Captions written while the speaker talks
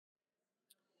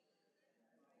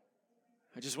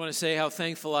I just want to say how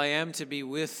thankful I am to be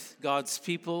with God's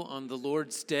people on the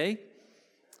Lord's Day.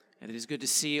 And it is good to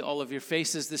see all of your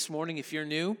faces this morning. If you're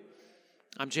new,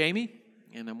 I'm Jamie,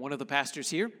 and I'm one of the pastors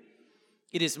here.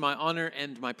 It is my honor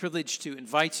and my privilege to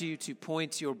invite you to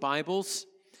point your Bibles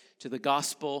to the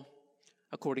Gospel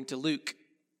according to Luke.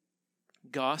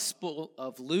 Gospel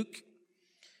of Luke.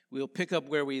 We'll pick up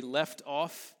where we left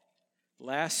off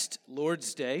last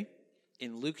Lord's Day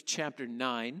in Luke chapter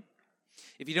 9.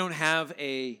 If you don't have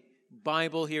a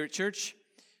Bible here at church,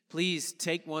 please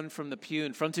take one from the pew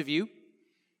in front of you.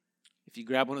 If you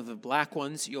grab one of the black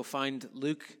ones, you'll find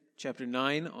Luke chapter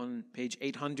 9 on page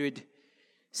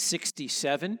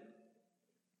 867.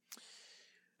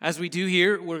 As we do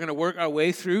here, we're going to work our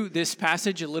way through this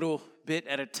passage a little bit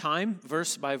at a time,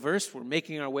 verse by verse. We're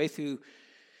making our way through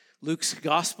Luke's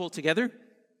gospel together.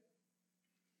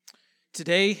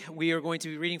 Today, we are going to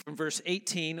be reading from verse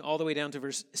 18 all the way down to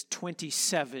verse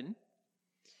 27.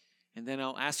 And then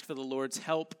I'll ask for the Lord's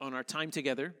help on our time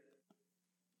together.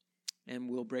 And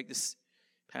we'll break this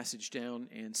passage down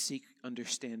and seek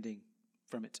understanding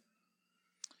from it.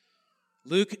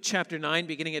 Luke chapter 9,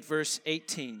 beginning at verse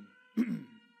 18.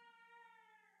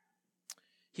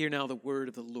 Hear now the word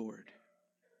of the Lord.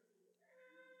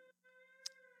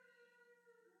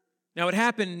 Now it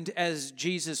happened as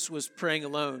Jesus was praying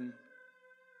alone,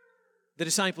 the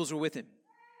disciples were with him.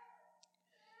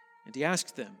 And he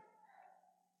asked them,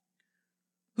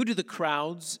 "Who do the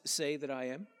crowds say that I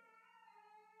am?"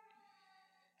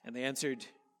 And they answered,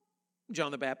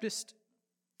 "John the Baptist.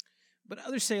 But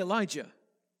others say Elijah.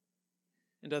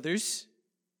 And others,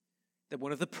 that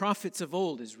one of the prophets of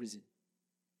old is risen."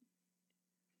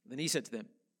 Then he said to them,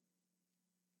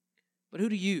 "But who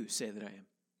do you say that I am?"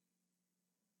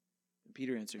 And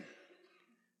Peter answered,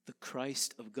 "The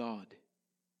Christ of God."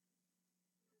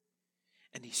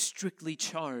 And he strictly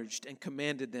charged and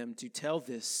commanded them to tell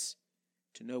this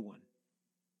to no one,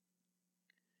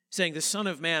 saying, "The Son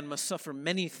of Man must suffer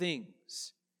many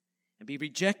things and be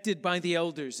rejected by the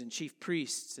elders and chief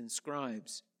priests and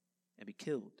scribes and be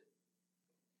killed,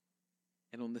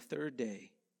 and on the third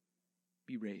day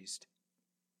be raised."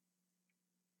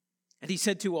 And he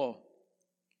said to all,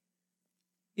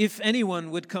 "If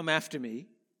anyone would come after me,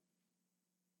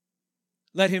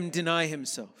 let him deny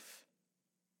himself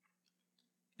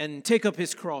and take up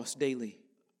his cross daily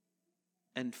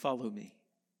and follow me.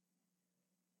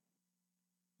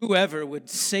 Whoever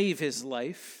would save his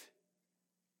life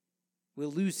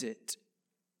will lose it.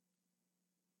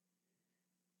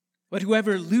 But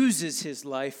whoever loses his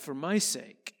life for my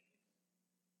sake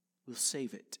will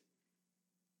save it.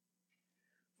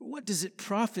 For what does it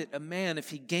profit a man if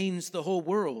he gains the whole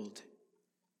world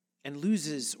and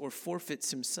loses or forfeits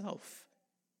himself?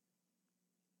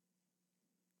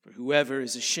 For whoever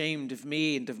is ashamed of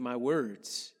me and of my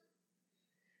words,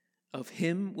 of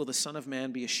him will the Son of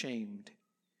Man be ashamed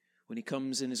when he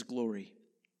comes in his glory,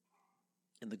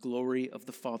 and the glory of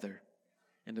the Father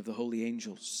and of the holy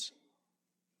angels.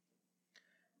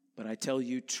 But I tell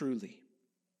you truly,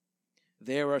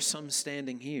 there are some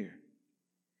standing here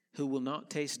who will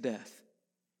not taste death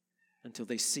until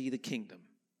they see the kingdom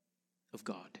of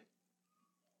God."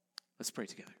 Let's pray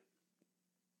together.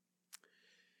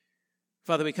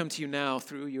 Father, we come to you now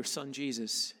through your Son,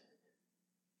 Jesus.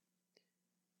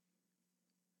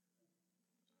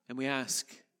 And we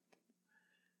ask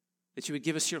that you would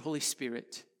give us your Holy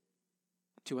Spirit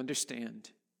to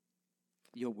understand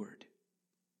your word.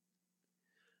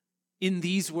 In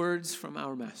these words from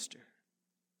our Master,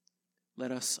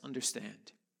 let us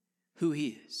understand who he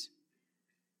is,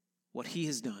 what he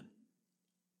has done.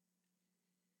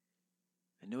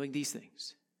 And knowing these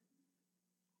things,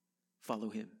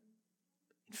 follow him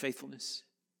in faithfulness,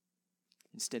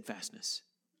 in steadfastness,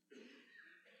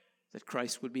 that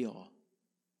Christ would be all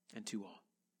and to all.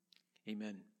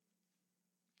 Amen.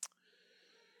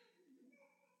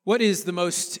 What is the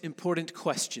most important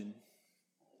question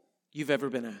you've ever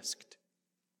been asked?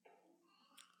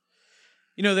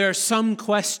 You know, there are some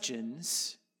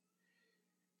questions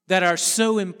that are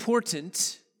so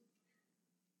important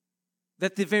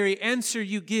that the very answer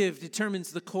you give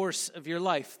determines the course of your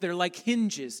life. They're like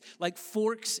hinges, like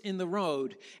forks in the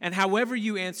road. And however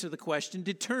you answer the question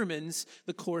determines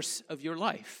the course of your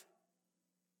life.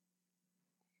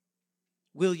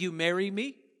 Will you marry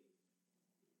me?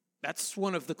 That's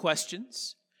one of the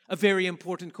questions. A very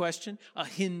important question, a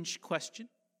hinge question.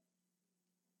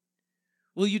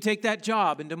 Will you take that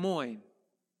job in Des Moines?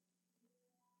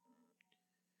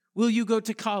 Will you go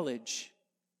to college?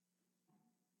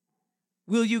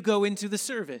 Will you go into the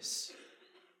service?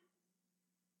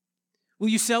 Will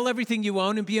you sell everything you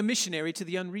own and be a missionary to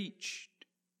the unreached?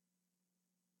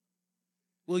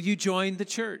 Will you join the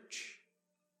church?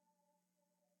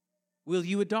 Will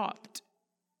you adopt?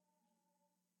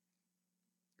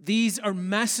 These are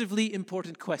massively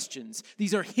important questions.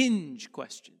 These are hinge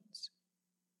questions.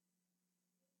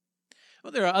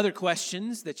 Well, there are other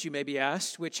questions that you may be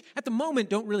asked, which at the moment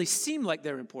don't really seem like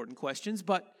they're important questions,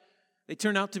 but they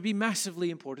turn out to be massively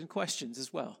important questions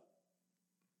as well.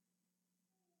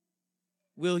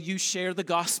 Will you share the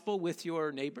gospel with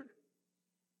your neighbor?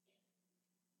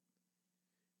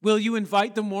 Will you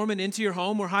invite the Mormon into your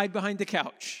home or hide behind the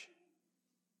couch?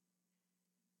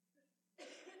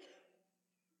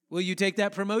 Will you take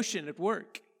that promotion at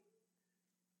work,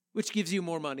 which gives you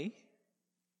more money,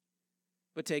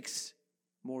 but takes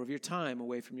more of your time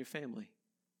away from your family?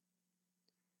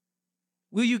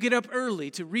 Will you get up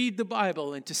early to read the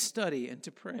Bible and to study and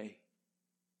to pray?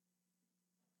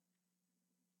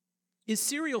 Is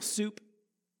cereal soup?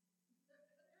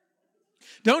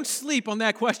 Don't sleep on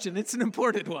that question. It's an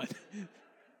important one.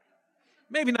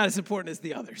 Maybe not as important as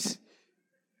the others.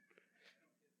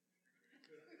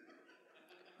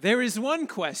 There is one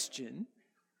question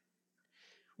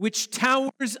which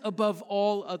towers above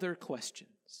all other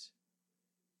questions.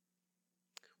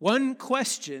 One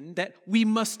question that we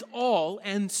must all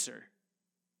answer.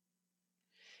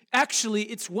 Actually,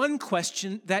 it's one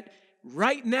question that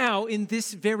right now, in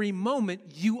this very moment,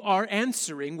 you are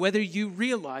answering, whether you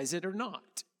realize it or not.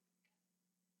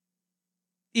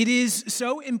 It is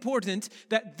so important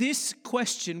that this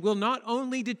question will not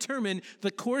only determine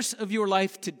the course of your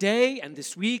life today and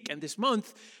this week and this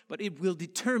month, but it will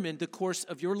determine the course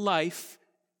of your life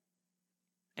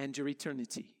and your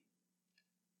eternity.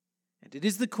 And it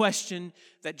is the question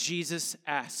that Jesus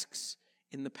asks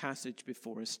in the passage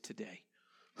before us today.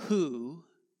 Who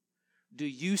do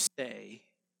you say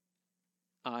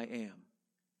I am?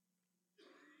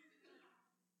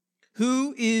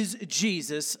 Who is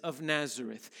Jesus of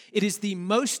Nazareth? It is the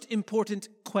most important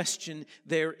question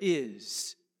there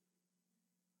is.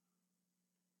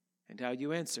 And how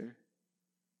you answer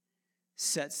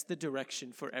sets the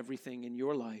direction for everything in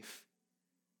your life.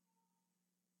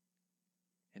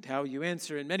 And how you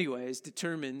answer, in many ways,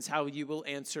 determines how you will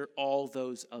answer all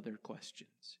those other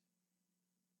questions.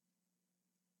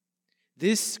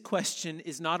 This question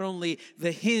is not only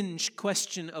the hinge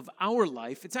question of our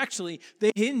life, it's actually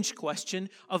the hinge question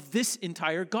of this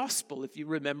entire gospel. If you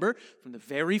remember, from the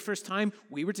very first time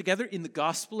we were together in the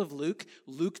Gospel of Luke,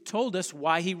 Luke told us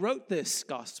why he wrote this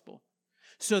gospel.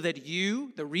 So that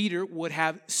you, the reader, would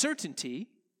have certainty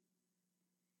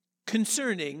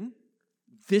concerning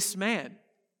this man,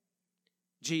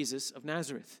 Jesus of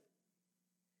Nazareth.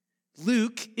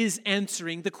 Luke is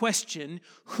answering the question,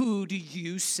 who do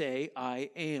you say I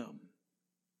am?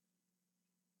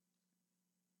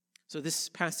 So this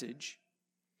passage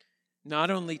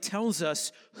not only tells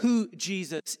us who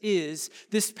Jesus is,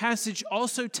 this passage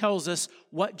also tells us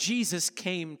what Jesus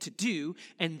came to do,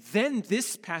 and then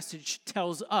this passage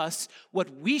tells us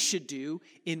what we should do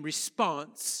in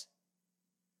response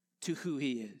to who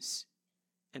he is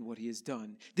and what he has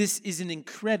done. This is an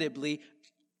incredibly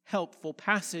helpful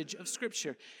passage of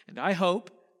Scripture. And I hope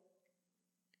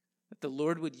that the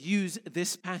Lord would use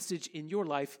this passage in your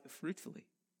life fruitfully.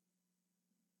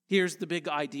 Here's the big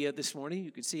idea this morning.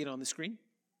 You can see it on the screen.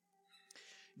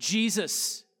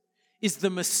 Jesus is the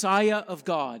Messiah of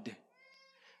God,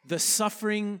 the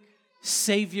suffering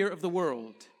Savior of the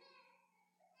world.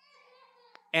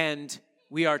 And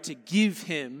we are to give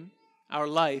him our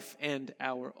life and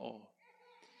our all.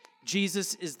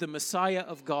 Jesus is the Messiah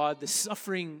of God, the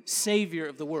suffering Savior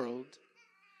of the world.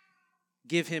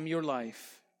 Give him your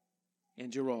life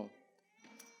and your all.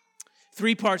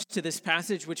 3 parts to this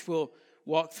passage, which we'll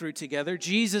walk through together.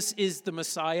 Jesus is the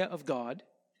Messiah of God,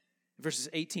 verses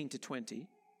 18 to 20.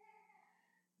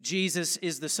 Jesus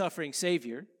is the suffering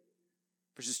Savior,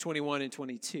 verses 21 and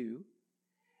 22.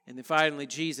 And then finally,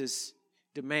 Jesus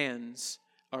demands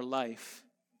our life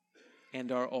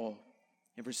and our all,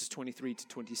 in verses 23 to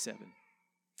 27.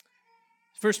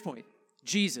 First point,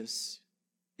 Jesus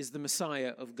is the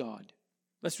Messiah of God.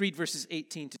 Let's read verses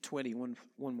 18 to 20 one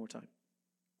more time.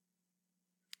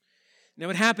 Now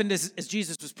it happened as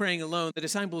Jesus was praying alone, the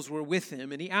disciples were with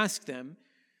him, and he asked them,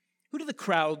 "Who do the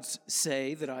crowds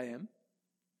say that I am?"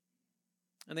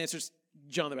 And the answer is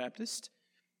John the Baptist.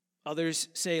 Others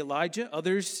say Elijah,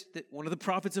 others that one of the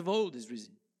prophets of old is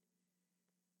risen.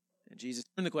 And Jesus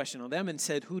turned the question on them and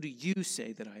said, "Who do you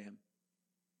say that I am?"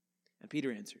 And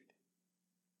Peter answered,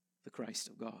 "The Christ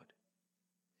of God."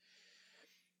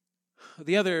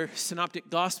 The other synoptic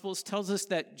gospels tells us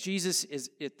that Jesus is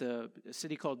at a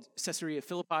city called Caesarea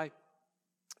Philippi,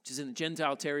 which is in the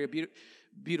Gentile area,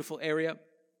 beautiful area.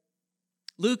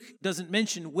 Luke doesn't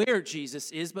mention where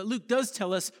Jesus is, but Luke does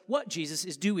tell us what Jesus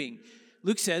is doing.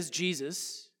 Luke says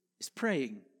Jesus is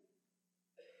praying.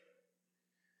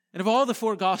 And of all the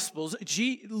four Gospels,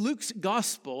 Luke's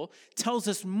Gospel tells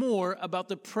us more about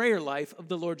the prayer life of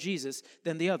the Lord Jesus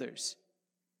than the others.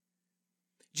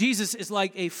 Jesus is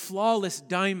like a flawless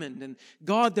diamond, and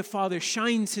God the Father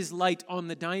shines his light on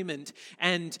the diamond,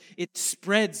 and it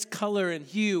spreads color and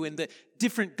hue, and the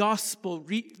different gospel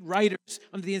writers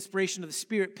under the inspiration of the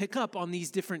Spirit pick up on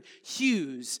these different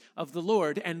hues of the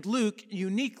Lord, and Luke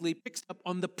uniquely picks up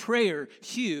on the prayer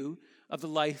hue of the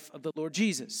life of the Lord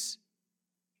Jesus.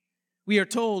 We are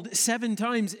told 7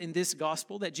 times in this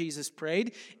gospel that Jesus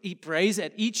prayed. He prays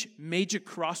at each major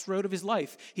crossroad of his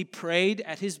life. He prayed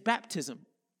at his baptism.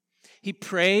 He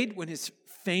prayed when his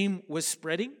fame was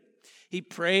spreading. He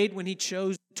prayed when he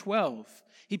chose 12.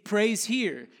 He prays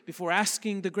here before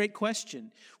asking the great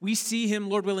question. We see him,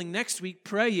 Lord willing, next week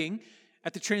praying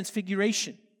at the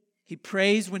Transfiguration. He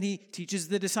prays when he teaches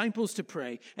the disciples to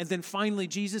pray. And then finally,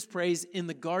 Jesus prays in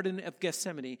the Garden of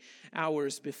Gethsemane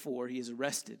hours before he is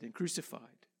arrested and crucified.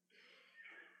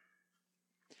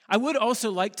 I would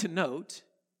also like to note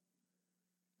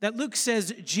that Luke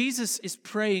says Jesus is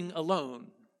praying alone,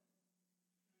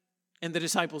 and the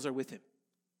disciples are with him.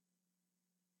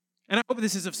 And I hope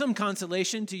this is of some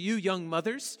consolation to you young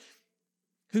mothers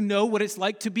who know what it's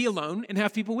like to be alone and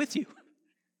have people with you.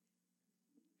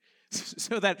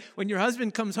 So that when your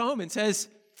husband comes home and says,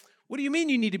 "What do you mean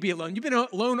you need to be alone? You've been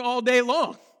alone all day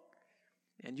long."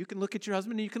 And you can look at your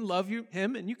husband and you can love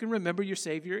him and you can remember your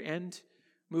Savior and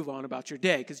move on about your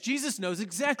day. Because Jesus knows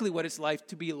exactly what it's like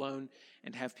to be alone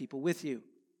and have people with you.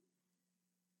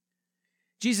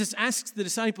 Jesus asks the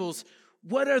disciples,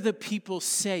 "What are the people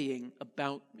saying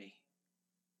about me?"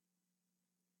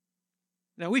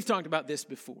 Now, we've talked about this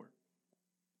before.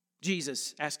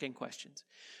 Jesus asking questions.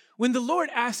 When the Lord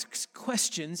asks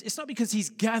questions, it's not because he's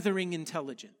gathering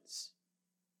intelligence.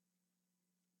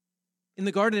 In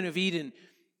the Garden of Eden,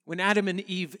 when Adam and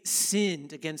Eve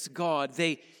sinned against God,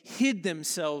 they hid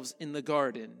themselves in the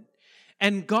garden.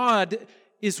 And God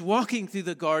is walking through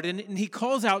the garden, and he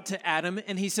calls out to Adam,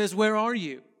 and he says, "Where are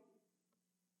you?"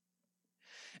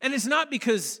 And it's not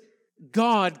because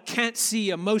God can't see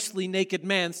a mostly naked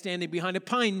man standing behind a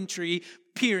pine tree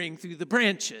peering through the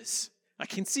branches. "I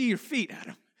can see your feet,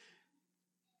 Adam."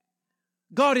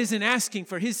 God isn't asking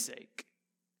for his sake.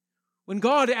 When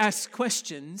God asks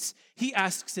questions, he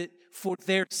asks it for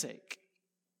their sake.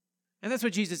 And that's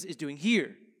what Jesus is doing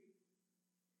here.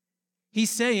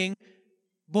 He's saying,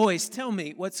 "Boys, tell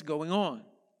me what's going on."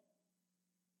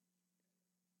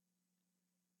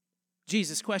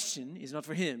 Jesus' question is not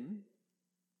for him.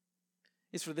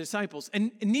 It's for the disciples.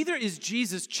 And neither is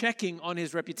Jesus checking on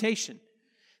his reputation.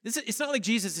 It's not like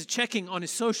Jesus is checking on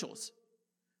his socials.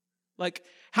 Like,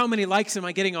 how many likes am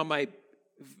I getting on my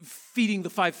feeding the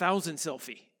 5,000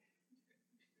 selfie?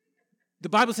 The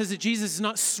Bible says that Jesus is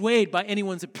not swayed by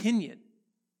anyone's opinion.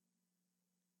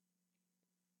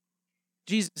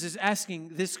 Jesus is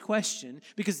asking this question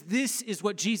because this is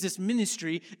what Jesus'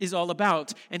 ministry is all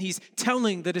about. And he's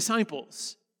telling the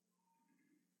disciples.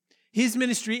 His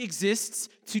ministry exists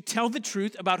to tell the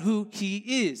truth about who he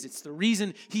is. It's the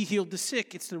reason he healed the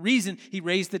sick. It's the reason he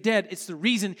raised the dead. It's the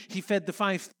reason he fed the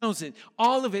 5,000.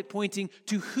 All of it pointing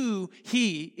to who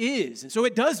he is. And so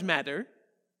it does matter.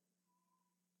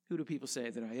 Who do people say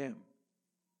that I am?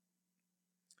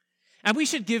 And we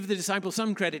should give the disciples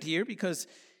some credit here because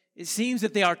it seems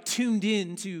that they are tuned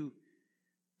in to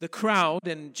the crowd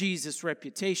and Jesus'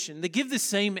 reputation. They give the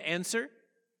same answer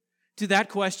to that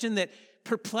question that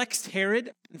perplexed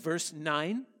Herod in verse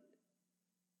 9.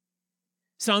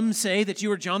 Some say that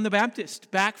you are John the Baptist,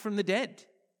 back from the dead.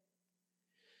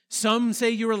 Some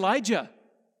say you're Elijah,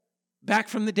 back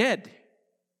from the dead.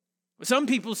 Some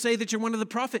people say that you're one of the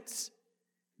prophets,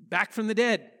 back from the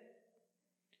dead.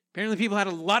 Apparently people had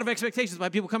a lot of expectations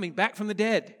about people coming back from the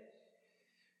dead.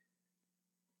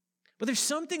 But there's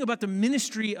something about the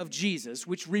ministry of Jesus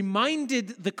which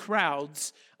reminded the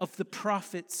crowds of the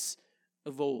prophets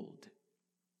of old.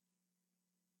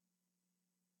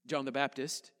 John the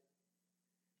Baptist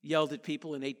yelled at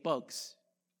people and ate bugs.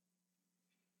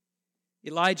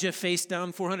 Elijah faced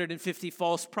down 450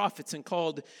 false prophets and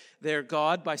called their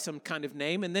God by some kind of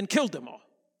name and then killed them all.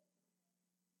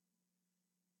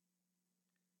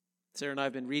 Sarah and I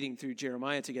have been reading through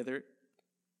Jeremiah together.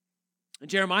 And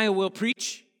Jeremiah will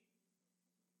preach,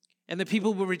 and the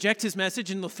people will reject his message,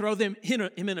 and they'll throw him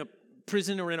in a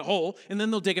prison or in a hole, and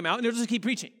then they'll dig him out, and they'll just keep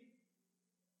preaching.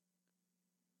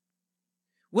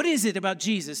 What is it about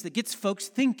Jesus that gets folks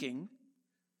thinking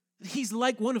that he's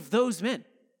like one of those men?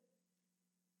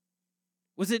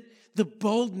 Was it the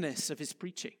boldness of his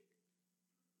preaching?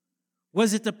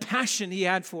 Was it the passion he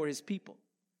had for his people?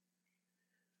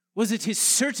 Was it his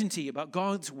certainty about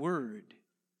God's word?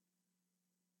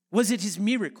 Was it his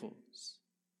miracles?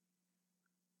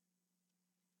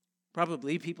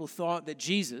 Probably people thought that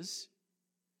Jesus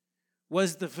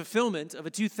was the fulfillment of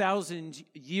a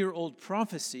 2,000-year-old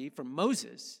prophecy from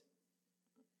Moses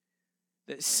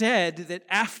that said that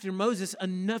after Moses,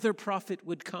 another prophet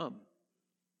would come.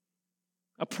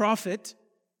 A prophet,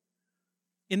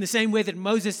 in the same way that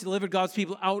Moses delivered God's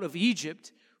people out of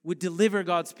Egypt, would deliver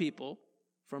God's people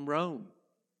from Rome.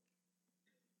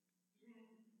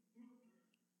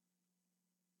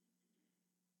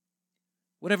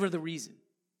 Whatever the reason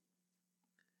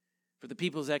for the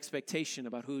people's expectation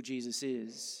about who Jesus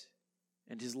is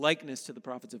and his likeness to the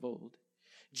prophets of old,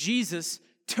 Jesus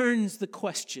turns the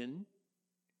question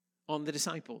on the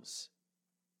disciples.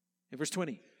 In verse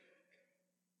 20,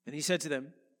 and he said to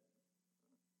them,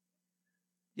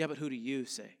 "Yeah, but who do you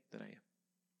say that I am?"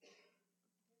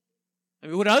 I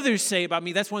mean, what others say about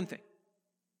me, that's one thing.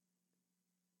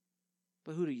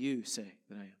 But who do you say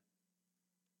that I am?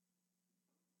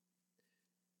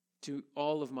 To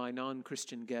all of my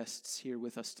non-Christian guests here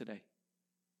with us today,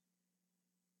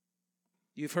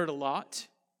 you've heard a lot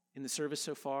in the service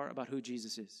so far about who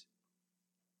Jesus is.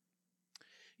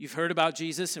 You've heard about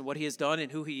Jesus and what he has done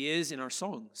and who he is in our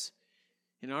songs,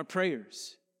 in our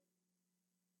prayers.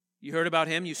 You heard about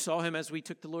him, you saw him as we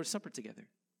took the Lord's Supper together.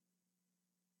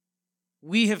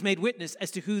 We have made witness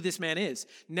as to who this man is.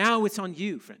 Now it's on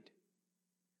you, friend.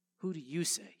 Who do you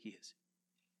say he is?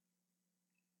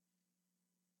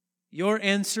 Your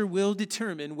answer will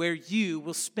determine where you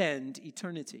will spend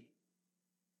eternity.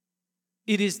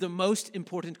 It is the most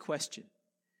important question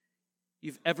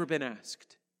you've ever been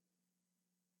asked.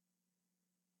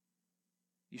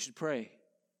 You should pray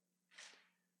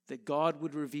that God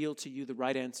would reveal to you the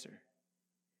right answer,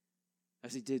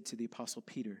 as he did to the Apostle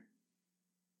Peter,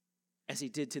 as he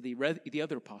did to the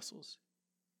other apostles,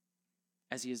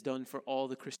 as he has done for all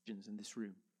the Christians in this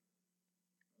room.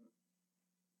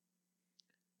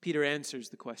 Peter answers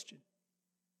the question.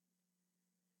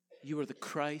 You are the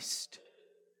Christ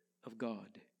of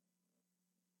God.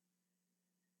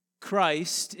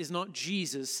 Christ is not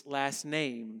Jesus' last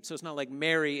name. So it's not like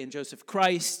Mary and Joseph.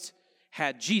 Christ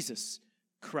had Jesus.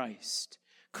 Christ.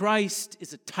 Christ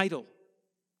is a title.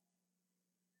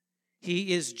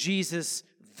 He is Jesus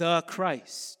the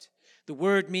Christ. The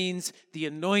word means the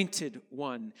anointed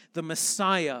one, the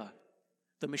Messiah,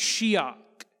 the Mashiach.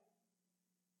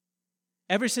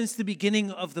 Ever since the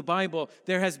beginning of the Bible,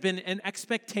 there has been an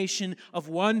expectation of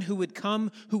one who would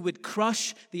come, who would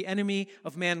crush the enemy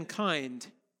of mankind.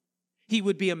 He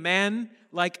would be a man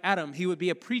like Adam. He would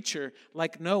be a preacher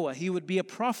like Noah. He would be a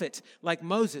prophet like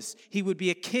Moses. He would be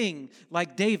a king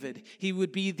like David. He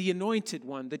would be the anointed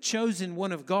one, the chosen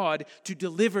one of God to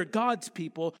deliver God's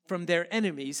people from their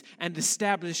enemies and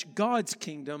establish God's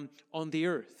kingdom on the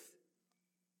earth.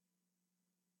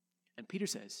 And Peter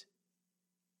says,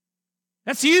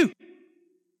 that's you.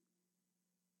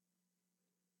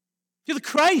 You're the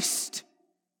Christ.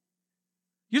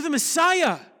 You're the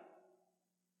Messiah.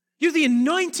 You're the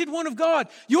anointed one of God.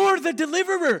 You're the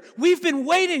deliverer we've been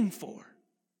waiting for.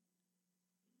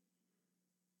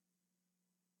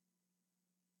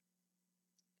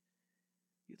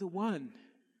 You're the one.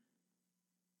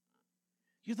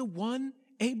 You're the one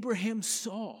Abraham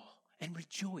saw and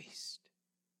rejoiced.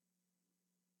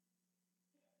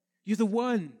 You're the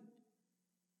one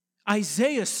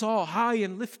Isaiah saw high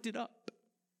and lifted up.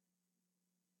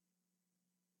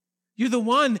 You're the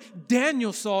one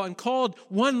Daniel saw and called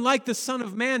one like the Son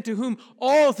of Man, to whom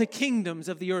all the kingdoms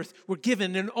of the earth were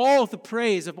given and all the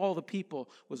praise of all the people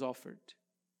was offered.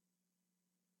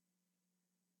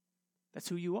 That's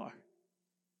who you are.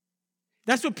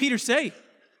 That's what Peter said.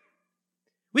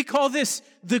 We call this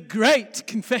the Great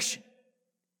Confession.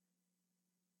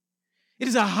 It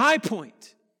is a high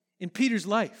point in Peter's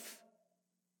life.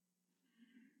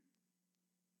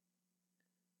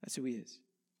 That's who he is.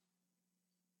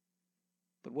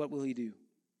 But what will he do?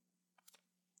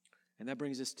 And that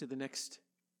brings us to the next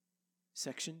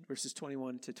section, verses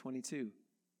 21 to 22.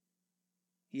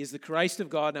 He is the Christ of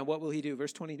God. Now what will he do?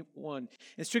 Verse 21.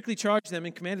 And strictly charged them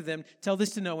and commanded them, tell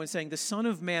this to no one, saying, the Son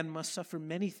of Man must suffer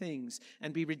many things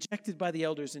and be rejected by the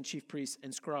elders and chief priests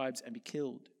and scribes and be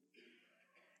killed,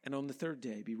 and on the third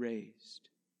day be raised.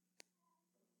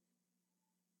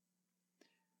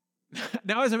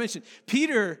 Now, as I mentioned,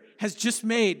 Peter has just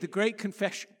made the great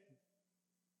confession.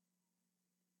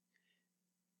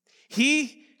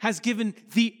 He has given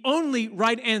the only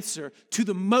right answer to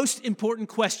the most important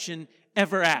question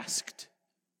ever asked.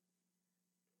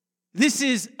 This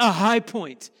is a high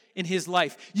point in his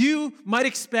life. You might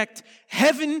expect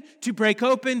heaven to break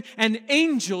open and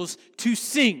angels to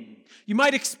sing. You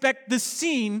might expect the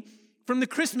scene from the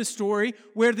Christmas Story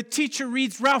where the teacher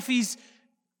reads Ralphie's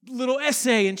little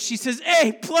essay and she says,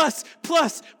 A plus,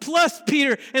 plus, plus,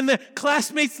 Peter, and the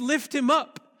classmates lift him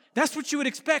up. That's what you would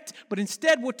expect. But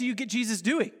instead, what do you get Jesus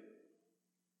doing?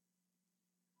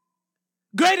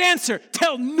 Great answer.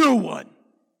 Tell no one.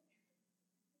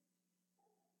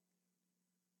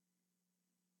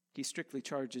 He strictly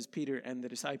charges Peter and the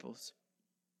disciples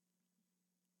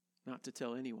not to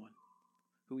tell anyone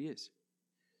who he is.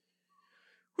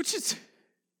 Which is,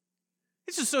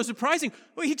 it's just so surprising.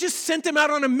 Well, he just sent them out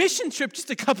on a mission trip just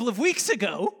a couple of weeks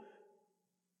ago.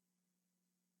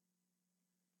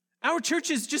 Our church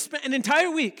has just spent an entire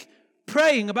week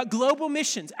praying about global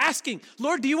missions, asking,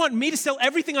 Lord, do you want me to sell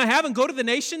everything I have and go to the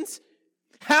nations?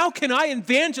 How can I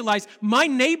evangelize my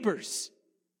neighbors?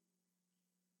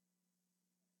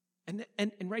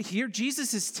 And right here,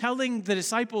 Jesus is telling the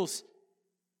disciples,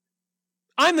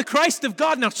 I'm the Christ of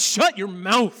God, now shut your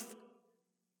mouth.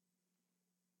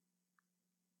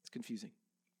 It's confusing.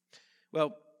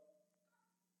 Well,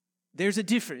 there's a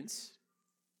difference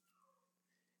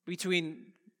between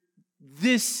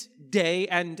this day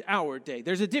and our day.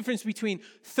 There's a difference between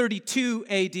 32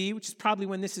 AD, which is probably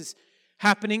when this is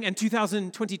happening, and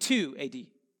 2022 AD.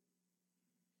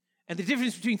 And the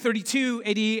difference between 32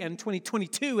 AD and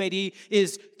 2022 AD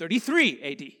is 33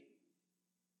 AD.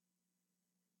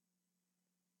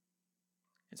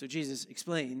 And so Jesus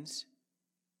explains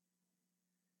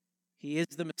he is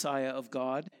the Messiah of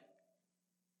God.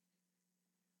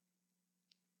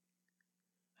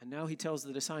 And now he tells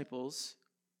the disciples,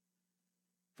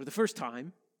 for the first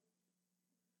time,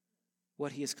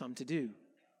 what he has come to do.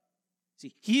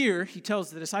 See, here he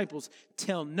tells the disciples,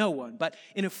 tell no one. But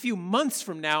in a few months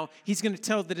from now, he's going to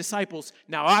tell the disciples,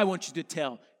 now I want you to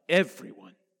tell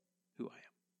everyone who I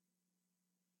am.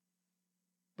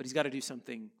 But he's got to do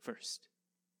something first.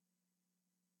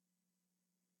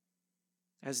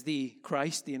 As the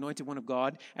Christ, the anointed one of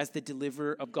God, as the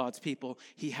deliverer of God's people,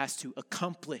 he has to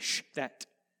accomplish that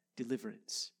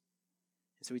deliverance.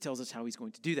 And so he tells us how he's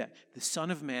going to do that. The Son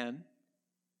of Man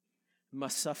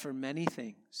must suffer many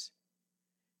things.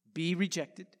 Be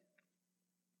rejected,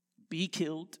 be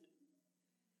killed,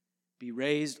 be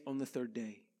raised on the third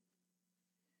day.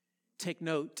 Take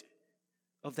note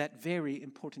of that very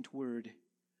important word,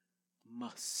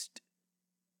 must.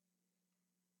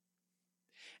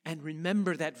 And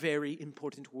remember that very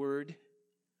important word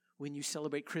when you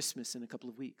celebrate Christmas in a couple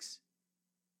of weeks.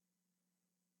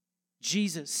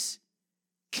 Jesus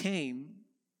came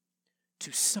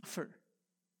to suffer.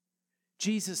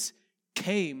 Jesus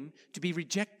came to be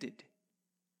rejected.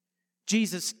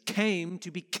 Jesus came to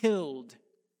be killed.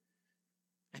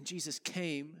 And Jesus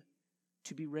came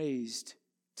to be raised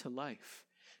to life.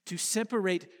 To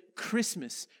separate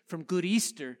Christmas from Good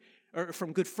Easter, or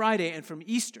from Good Friday and from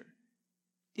Easter,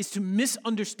 is to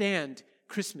misunderstand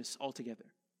Christmas altogether.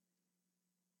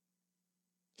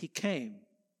 He came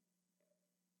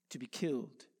to be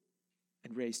killed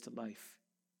and raised to life.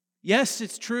 Yes,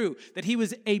 it's true that he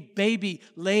was a baby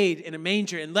laid in a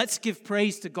manger, and let's give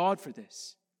praise to God for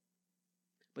this.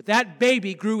 But that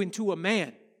baby grew into a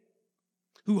man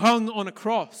who hung on a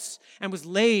cross and was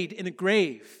laid in a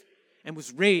grave and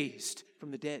was raised from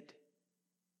the dead.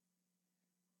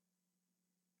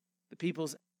 The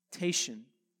people's expectation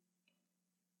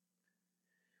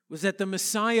was that the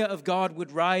Messiah of God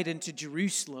would ride into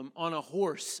Jerusalem on a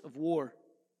horse of war,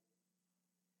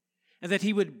 and that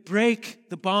he would break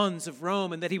the bonds of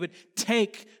Rome, and that he would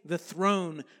take the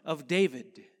throne of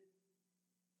David.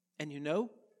 And you know,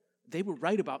 they were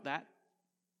right about that.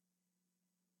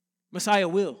 Messiah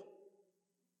will.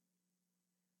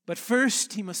 But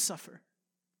first, he must suffer.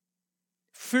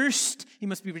 First, he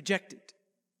must be rejected.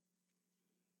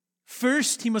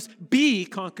 First, he must be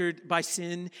conquered by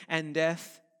sin and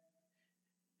death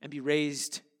and be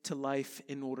raised to life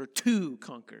in order to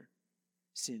conquer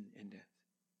sin and death.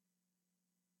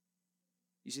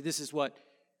 You see, this is what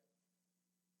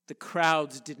the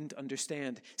crowds didn't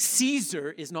understand.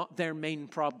 Caesar is not their main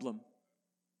problem.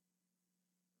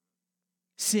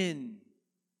 Sin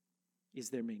is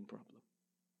their main problem.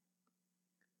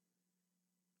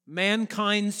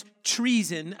 Mankind's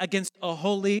treason against a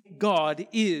holy God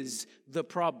is the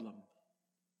problem.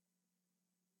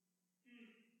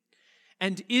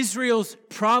 And Israel's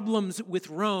problems with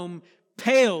Rome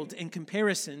paled in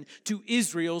comparison to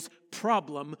Israel's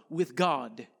problem with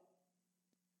God.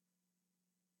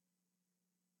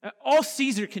 All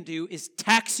Caesar can do is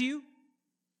tax you,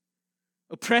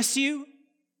 oppress you,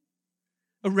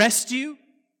 arrest you,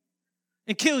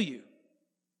 and kill you.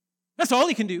 That's all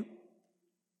he can do.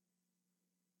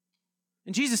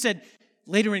 And Jesus said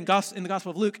later in the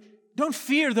Gospel of Luke, don't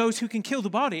fear those who can kill the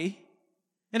body,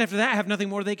 and after that have nothing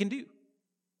more they can do.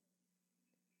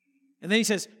 And then he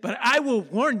says, but I will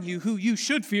warn you who you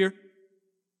should fear.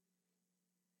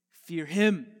 Fear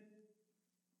him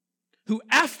who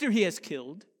after he has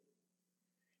killed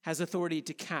has authority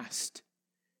to cast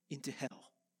into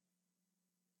hell.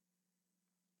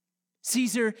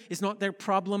 Caesar is not their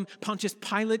problem. Pontius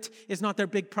Pilate is not their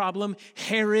big problem.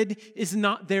 Herod is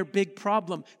not their big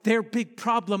problem. Their big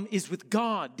problem is with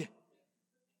God.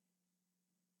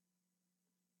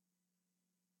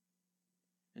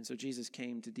 And so Jesus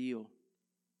came to deal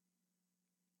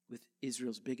with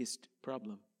Israel's biggest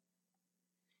problem.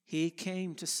 He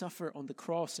came to suffer on the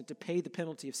cross and to pay the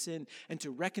penalty of sin and to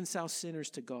reconcile sinners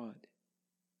to God.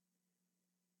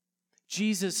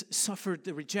 Jesus suffered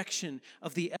the rejection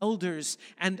of the elders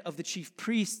and of the chief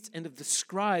priests and of the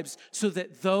scribes so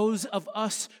that those of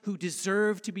us who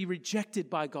deserve to be rejected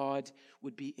by God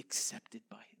would be accepted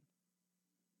by him.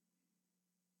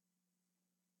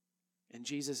 And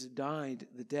Jesus died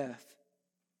the death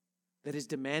that is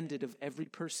demanded of every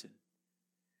person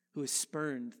who has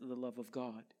spurned the love of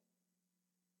God.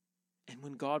 And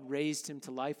when God raised him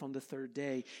to life on the third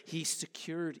day, he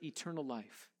secured eternal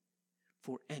life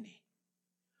for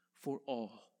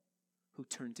all who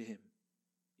turn to him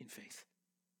in faith.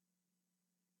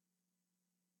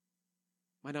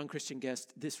 My non-Christian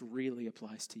guest, this really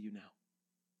applies to you now.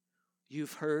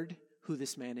 You've heard who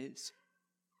this man is.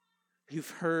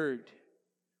 You've heard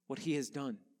what he has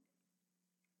done.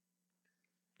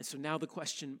 And so now the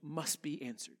question must be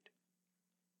answered.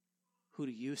 Who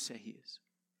do you say he is?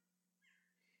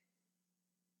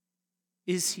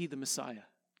 Is he the Messiah,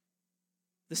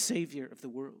 the Savior of the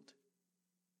world?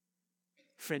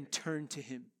 Friend, turn to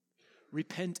him.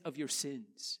 Repent of your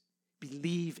sins.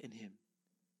 Believe in him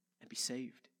and be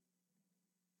saved.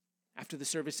 After the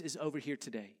service is over here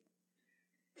today,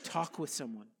 talk with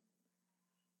someone.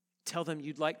 Tell them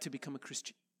you'd like to become a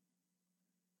Christian.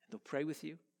 And they'll pray with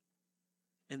you.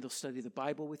 And they'll study the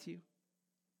Bible with you.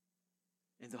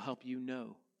 And they'll help you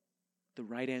know the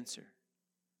right answer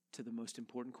to the most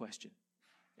important question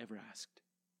ever asked.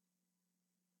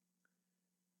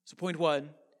 So point 1,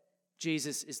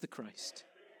 Jesus is the Christ.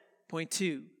 Point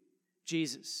 2,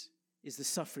 Jesus is the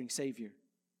suffering Savior.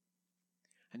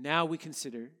 And now we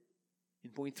consider,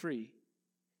 in point 3,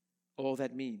 all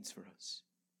that means for us.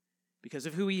 Because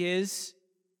of who he is,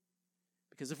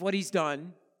 because of what he's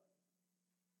done,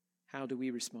 how do we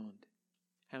respond?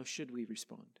 How should we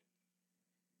respond?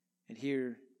 And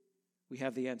here we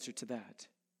have the answer to that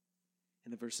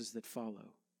in the verses that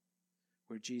follow,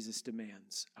 where Jesus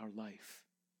demands our life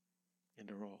and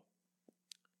our all.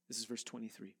 This is verse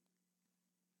 23.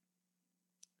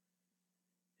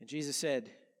 And Jesus said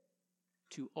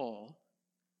to all,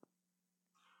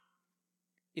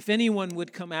 if anyone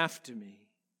would come after me,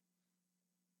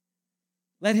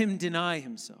 let him deny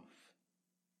himself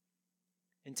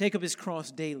and take up his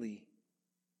cross daily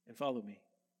and follow me.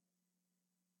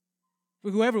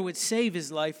 For whoever would save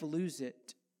his life will lose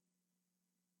it.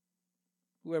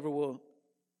 Whoever will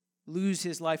lose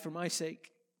his life for my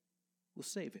sake will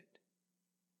save it.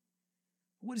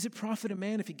 What does it profit a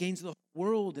man if he gains the whole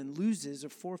world and loses or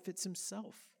forfeits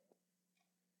himself?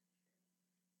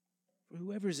 For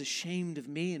whoever is ashamed of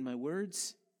me and my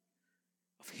words,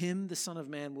 of him the Son of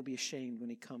Man will be ashamed when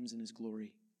he comes in his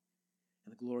glory,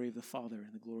 and the glory of the Father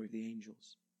and the glory of the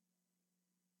angels.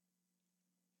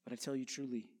 But I tell you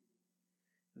truly,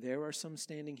 there are some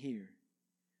standing here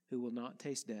who will not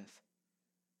taste death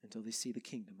until they see the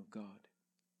kingdom of God.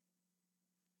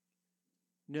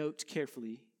 Note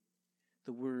carefully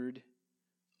the word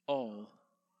all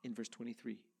in verse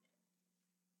 23.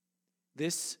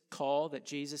 This call that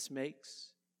Jesus makes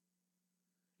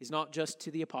is not just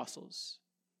to the apostles.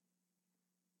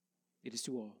 It is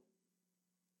to all.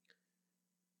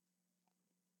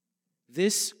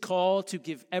 This call to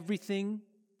give everything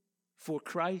for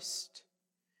Christ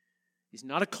is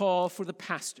not a call for the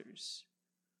pastors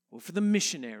or for the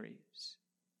missionaries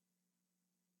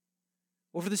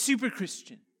or for the super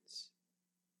Christians.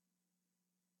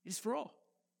 It is for all.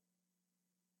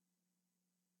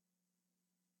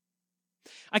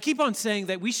 I keep on saying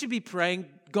that we should be praying,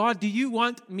 God, do you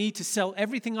want me to sell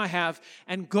everything I have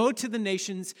and go to the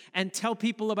nations and tell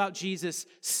people about Jesus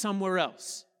somewhere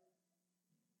else?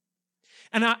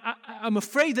 And I'm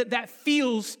afraid that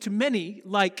feels to many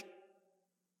like,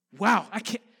 wow, I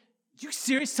can't, you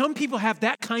serious? Some people have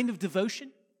that kind of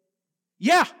devotion?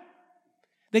 Yeah.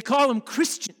 They call them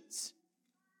Christians.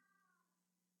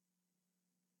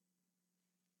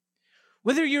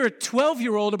 Whether you're a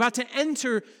 12-year-old about to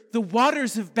enter the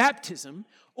waters of baptism,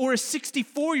 or a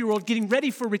 64-year-old getting ready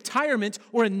for retirement,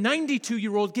 or a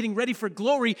 92-year-old getting ready for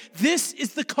glory, this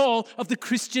is the call of the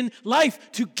Christian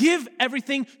life, to give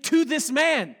everything to this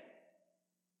man.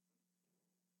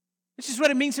 This is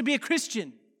what it means to be a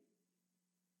Christian.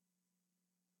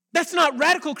 That's not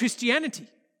radical Christianity.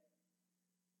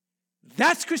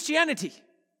 That's Christianity.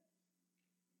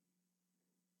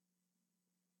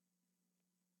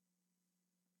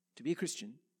 To be a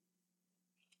Christian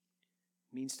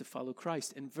means to follow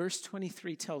Christ. And verse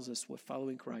 23 tells us what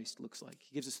following Christ looks like.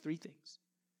 He gives us three things.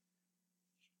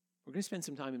 We're going to spend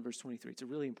some time in verse 23. It's a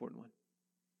really important one.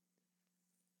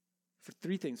 For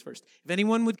three things first. If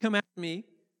anyone would come after me,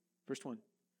 verse 1,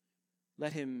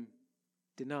 let him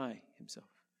deny himself.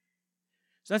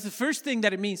 So that's the first thing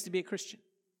that it means to be a Christian.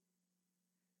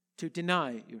 To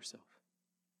deny yourself.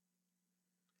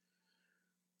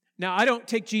 Now, I don't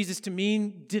take Jesus to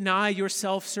mean deny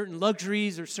yourself certain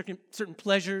luxuries or certain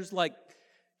pleasures like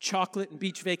chocolate and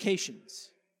beach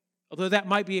vacations, although that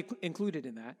might be included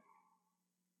in that.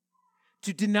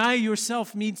 To deny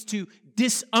yourself means to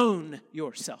disown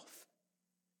yourself.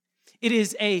 It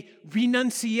is a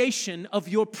renunciation of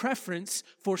your preference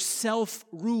for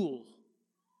self-rule.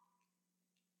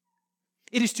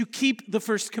 It is to keep the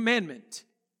first commandment,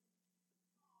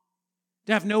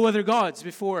 to have no other gods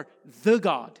before the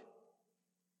God,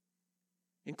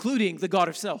 including the God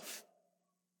of self.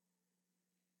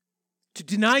 To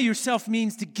deny yourself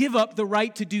means to give up the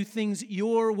right to do things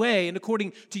your way and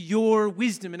according to your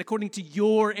wisdom and according to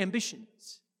your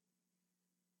ambitions.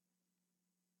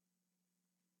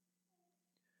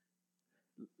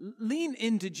 Lean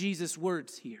into Jesus'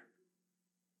 words here.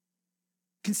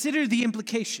 Consider the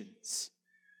implications.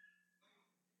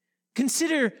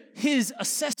 Consider his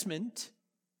assessment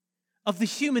of the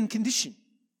human condition.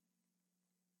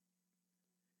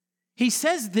 He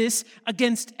says this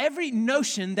against every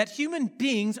notion that human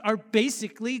beings are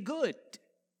basically good.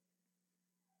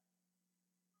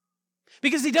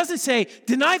 Because he doesn't say,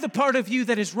 deny the part of you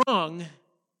that is wrong.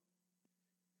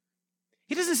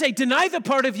 He doesn't say, deny the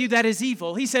part of you that is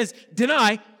evil. He says,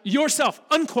 deny yourself,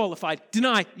 unqualified,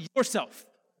 deny yourself.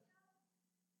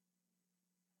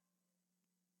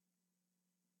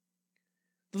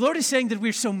 The Lord is saying that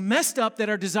we're so messed up, that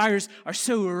our desires are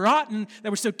so rotten, that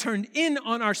we're so turned in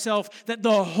on ourselves, that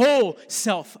the whole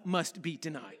self must be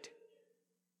denied.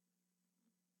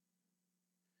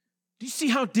 Do you see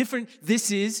how different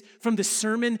this is from the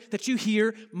sermon that you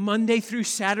hear Monday through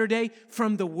Saturday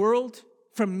from the world,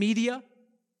 from media?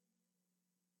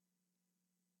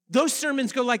 Those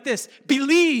sermons go like this: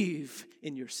 believe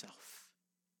in yourself.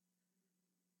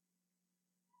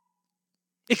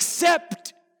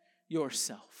 Accept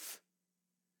yourself.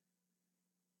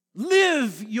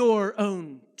 Live your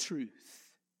own truth.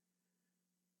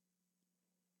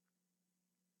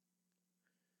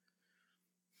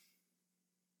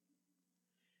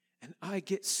 And I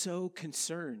get so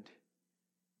concerned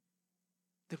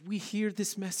that we hear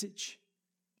this message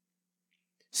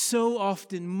so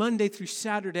often, Monday through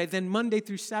Saturday, then Monday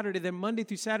through Saturday, then Monday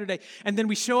through Saturday, and then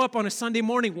we show up on a Sunday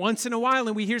morning once in a while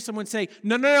and we hear someone say,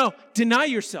 no, deny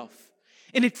yourself.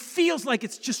 And it feels like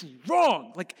it's just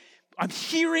wrong. Like I'm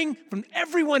hearing from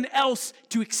everyone else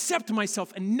to accept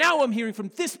myself, and now I'm hearing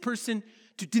from this person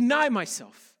to deny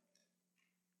myself.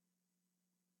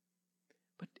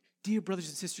 But dear brothers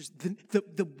and sisters,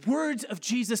 the words of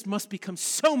Jesus must become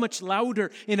so much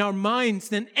louder in our minds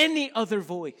than any other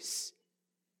voice.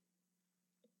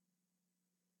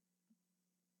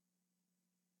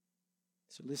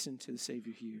 So listen to the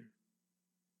Savior here.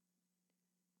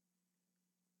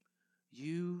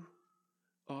 You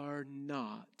are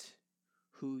not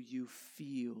who you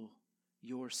feel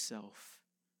yourself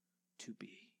to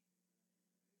be.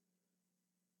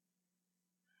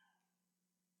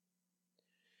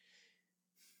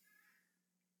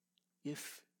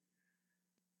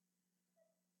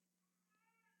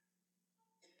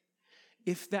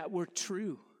 If that were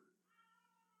true,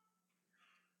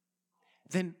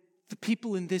 then the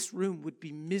people in this room would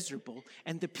be miserable,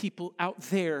 and the people out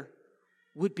there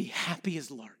would be happy as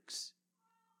larks.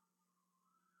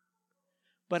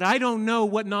 But I don't know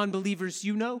what non-believers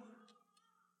you know.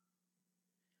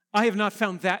 I have not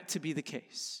found that to be the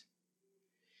case.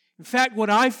 In fact, what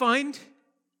I find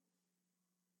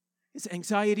is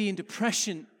anxiety and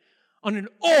depression on an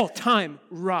all-time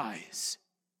rise.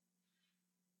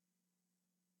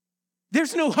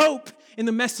 There's no hope in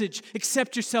the message,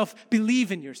 accept yourself,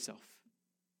 believe in yourself.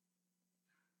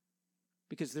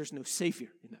 Because there's no Savior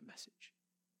in that message.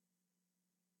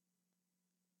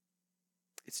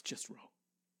 It's just wrong.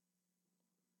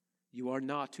 You are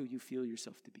not who you feel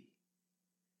yourself to be.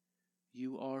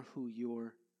 You are who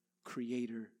your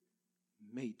Creator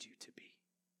made you to be.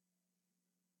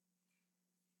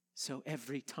 So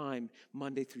every time,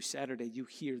 Monday through Saturday, you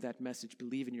hear that message,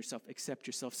 believe in yourself, accept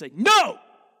yourself, say, no!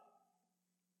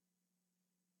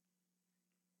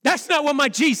 That's not what my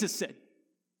Jesus said.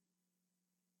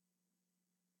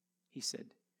 He said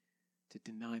to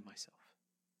deny myself.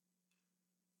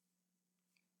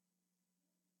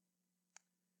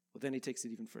 Well, then he takes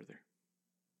it even further.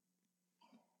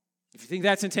 If you think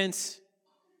that's intense,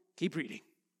 keep reading.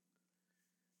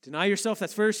 Deny yourself,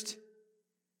 that's first.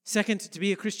 Second, to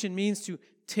be a Christian means to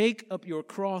take up your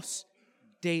cross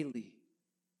daily.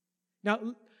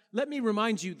 Now, let me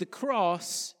remind you, the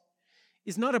cross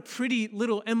is not a pretty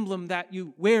little emblem that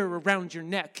you wear around your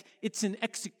neck. It's an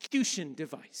execution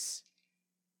device.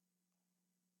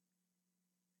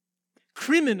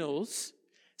 Criminals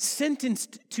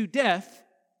sentenced to death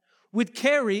would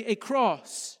carry a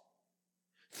cross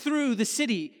through the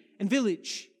city and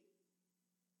village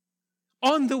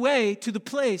on the way to the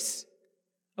place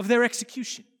of their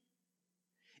execution.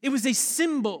 It was a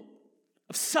symbol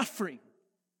of suffering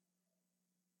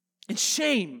and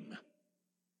shame.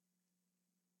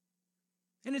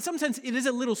 And in some sense, it is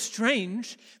a little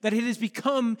strange that it has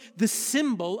become the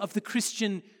symbol of the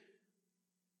Christian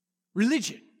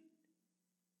religion.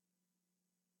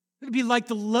 It would be like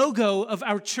the logo of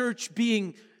our church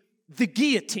being the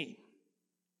guillotine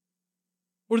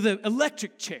or the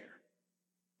electric chair.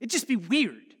 It'd just be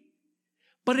weird.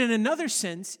 But in another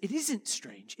sense, it isn't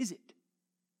strange, is it?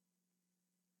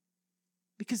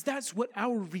 Because that's what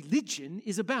our religion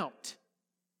is about.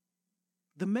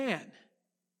 The man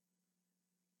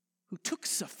who took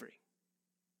suffering,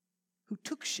 who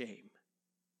took shame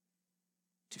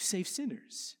to save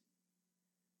sinners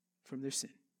from their sin.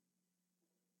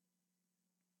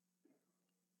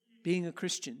 Being a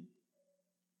Christian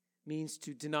means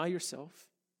to deny yourself,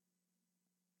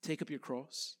 take up your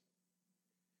cross,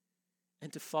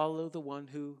 and to follow the one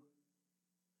who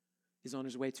is on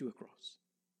his way to a cross.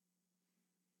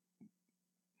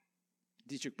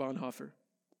 Dietrich Bonhoeffer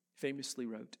famously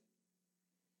wrote,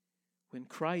 "When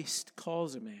Christ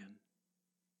calls a man,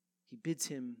 he bids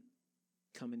him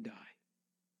come and die."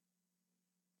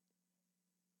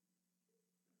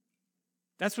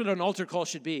 That's what an altar call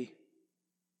should be.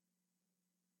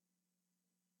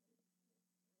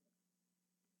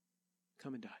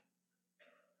 Come and die.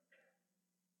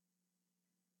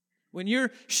 When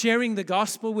you're sharing the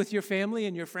gospel with your family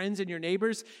and your friends and your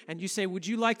neighbors, and you say, would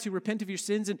you like to repent of your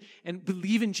sins and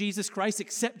believe in Jesus Christ,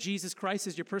 accept Jesus Christ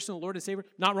as your personal Lord and Savior?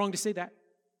 Not wrong to say that.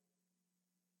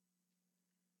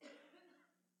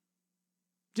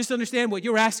 Just understand what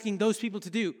you're asking those people to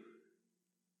do.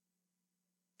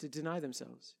 To deny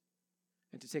themselves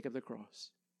and to take up their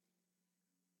cross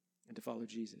and to follow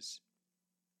Jesus.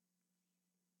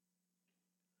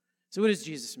 So what does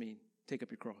Jesus mean? Take up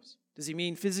your cross. Does he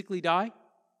mean physically die?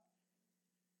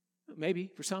 Maybe,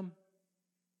 for some.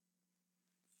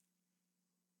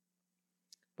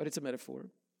 But it's a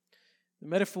metaphor. The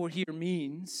metaphor here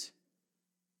means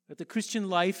that the Christian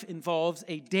life involves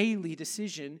a daily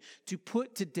decision to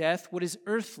put to death what is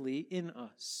earthly in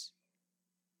us.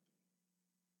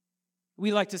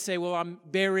 We like to say, well, I'm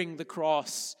bearing the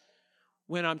cross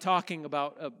when I'm talking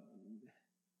about a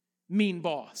mean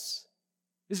boss.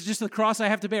 This is just the cross I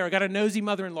have to bear. I got a nosy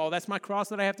mother-in-law. That's my cross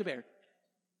that I have to bear.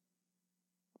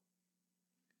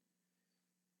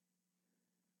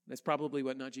 That's probably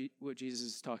what Jesus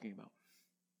is talking about.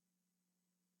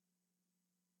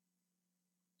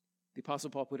 The Apostle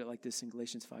Paul put it like this in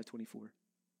Galatians 5:24.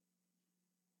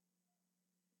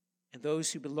 And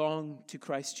those who belong to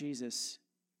Christ Jesus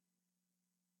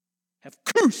have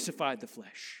crucified the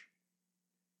flesh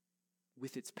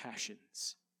with its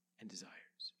passions and desires.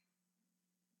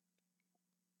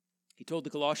 He told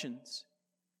the Colossians,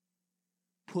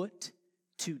 put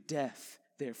to death,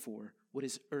 therefore, what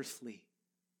is earthly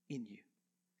in you.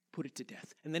 Put it to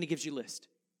death. And then he gives you a list.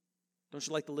 Don't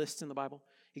you like the lists in the Bible?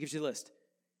 He gives you a list.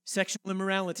 Sexual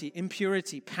immorality,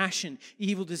 impurity, passion,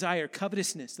 evil desire,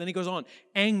 covetousness. Then he goes on.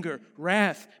 Anger,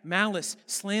 wrath, malice,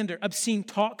 slander, obscene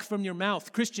talk from your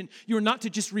mouth. Christian, you are not to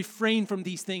just refrain from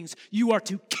these things. You are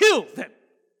to kill them.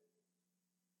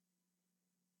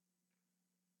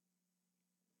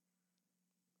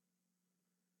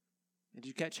 Did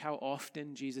you catch how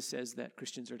often Jesus says that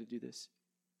Christians are to do this?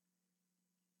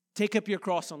 Take up your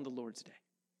cross on the Lord's day.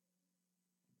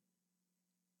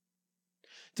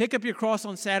 Take up your cross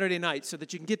on Saturday night so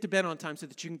that you can get to bed on time, so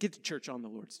that you can get to church on the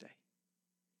Lord's day.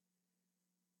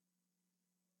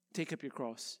 Take up your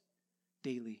cross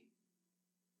daily.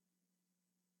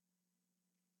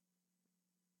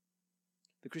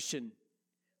 The Christian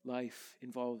life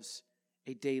involves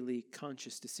a daily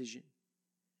conscious decision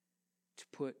to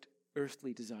put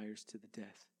earthly desires to the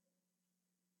death.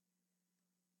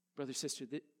 Brother, sister,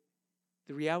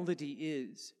 the reality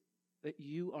is that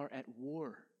you are at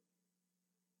war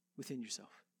within yourself.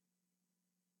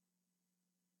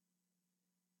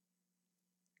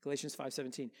 Galatians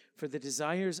 5:17, for the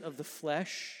desires of the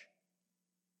flesh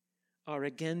are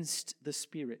against the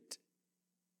Spirit,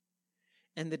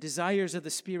 and the desires of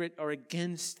the Spirit are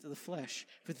against the flesh,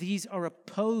 for these are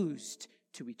opposed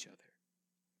to each other,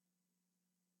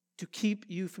 to keep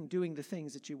you from doing the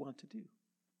things that you want to do.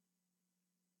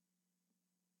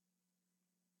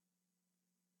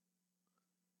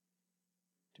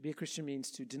 To be a Christian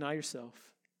means to deny yourself,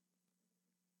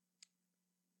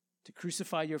 to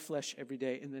crucify your flesh every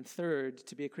day, and then third,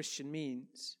 to be a Christian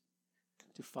means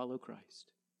to follow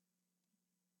Christ.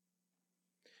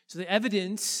 So the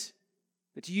evidence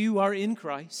that you are in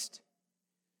Christ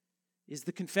is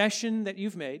the confession that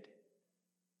you've made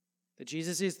that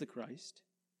Jesus is the Christ.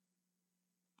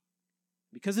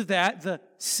 Because of that, the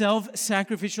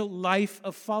self-sacrificial life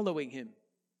of following him,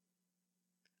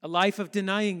 a life of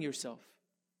denying yourself,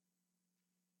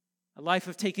 a life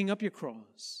of taking up your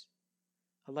cross,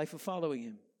 a life of following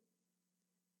him.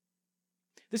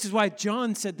 This is why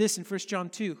John said this in 1 John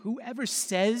 2, whoever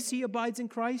says he abides in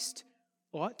Christ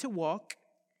ought to walk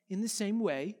in the same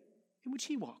way in which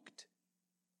he walked.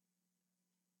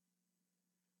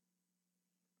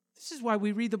 This is why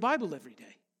we read the Bible every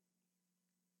day,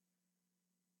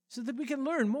 so that we can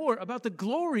learn more about the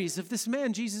glories of this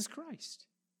man, Jesus Christ.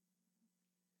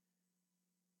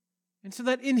 And so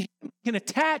that in him we can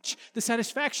attach the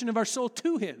satisfaction of our soul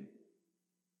to him.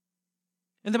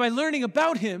 And that by learning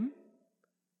about him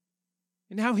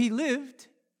and how he lived,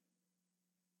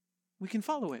 we can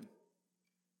follow him.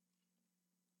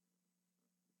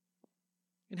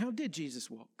 And how did Jesus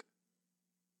walk?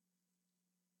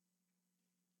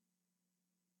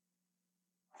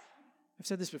 I've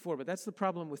said this before, but that's the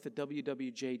problem with the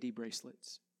WWJD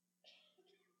bracelets.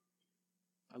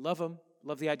 I love them,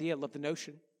 love the idea, love the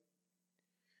notion.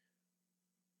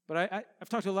 But I've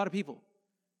talked to a lot of people,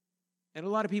 and a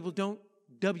lot of people don't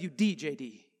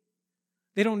WDJD.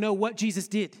 They don't know what Jesus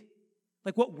did.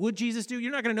 Like, what would Jesus do?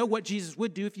 You're not going to know what Jesus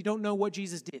would do if you don't know what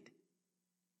Jesus did.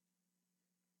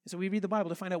 And so we read the Bible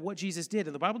to find out what Jesus did,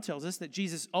 and the Bible tells us that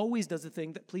Jesus always does the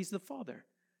thing that pleased the Father.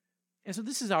 And so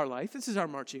this is our life. This is our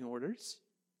marching orders.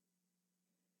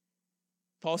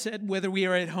 Paul said, whether we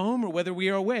are at home or whether we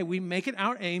are away, we make it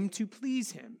our aim to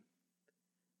please him.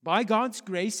 By God's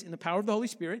grace, in the power of the Holy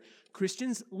Spirit,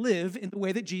 Christians live in the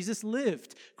way that Jesus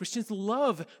lived. Christians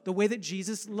love the way that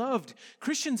Jesus loved.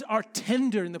 Christians are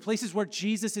tender in the places where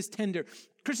Jesus is tender.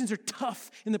 Christians are tough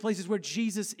in the places where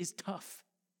Jesus is tough.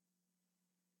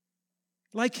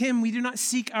 Like him, we do not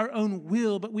seek our own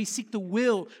will, but we seek the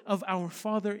will of our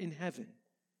Father in heaven.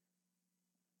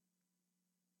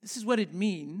 This is what it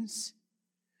means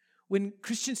when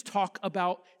Christians talk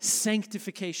about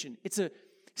sanctification. It's a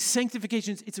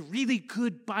really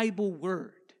good Bible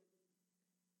word.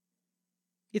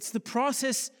 It's the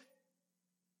process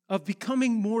of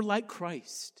becoming more like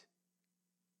Christ.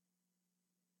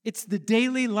 It's the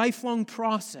daily, lifelong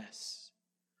process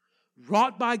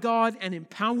wrought by God and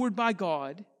empowered by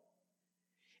God,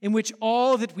 in which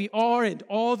all that we are and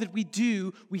all that we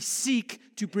do, we seek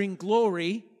to bring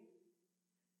glory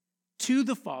to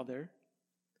the Father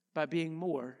by being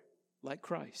more like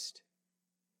Christ.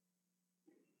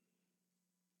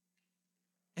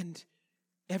 And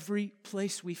every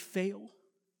place we fail,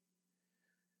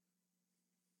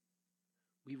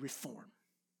 we reform.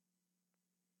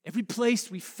 Every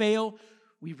place we fail,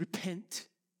 we repent.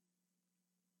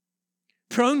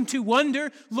 Prone to wonder,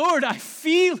 Lord, I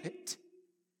feel it.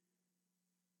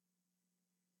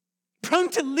 Prone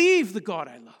to leave the God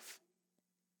I love.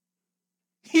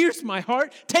 Here's my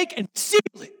heart, take and seal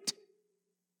it.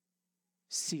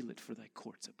 Seal it for thy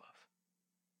courts above.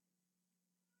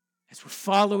 As we're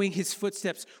following his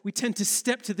footsteps, we tend to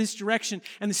step to this direction,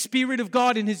 and the Spirit of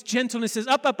God in his gentleness says,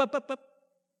 up, up, up, up, up.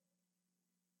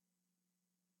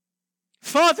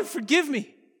 Father, forgive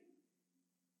me.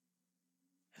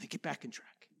 And they get back in track.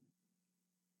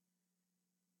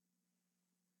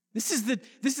 This is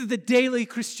the daily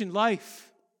Christian life.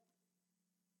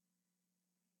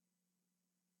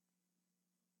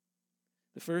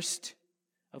 The first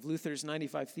of Luther's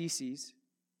 95 Theses,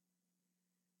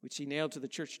 which he nailed to the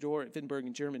church door at Wittenberg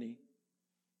in Germany,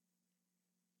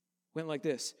 went like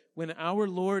this. When our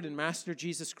Lord and Master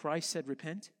Jesus Christ said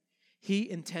repent, he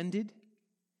intended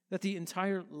that the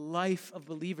entire life of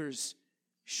believers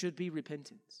should be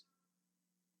repentance.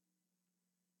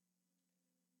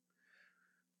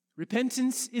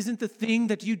 Repentance isn't the thing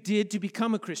that you did to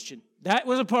become a Christian. That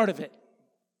was a part of it.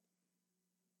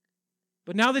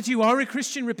 But now that you are a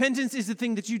Christian, repentance is the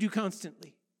thing that you do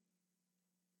constantly.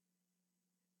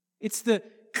 It's the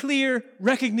clear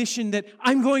recognition that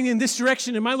I'm going in this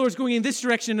direction and my Lord's going in this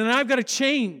direction and I've got to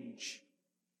change.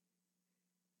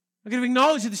 I've got to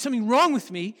acknowledge that there's something wrong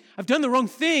with me. I've done the wrong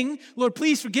thing. Lord,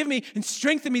 please forgive me and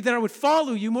strengthen me that I would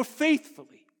follow you more faithfully.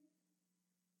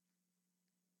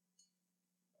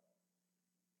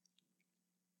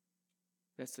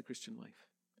 That's the Christian life.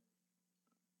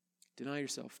 Deny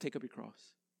yourself, take up your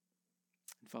cross,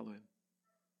 and follow him.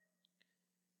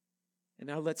 And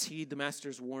now let's heed the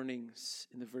Master's warnings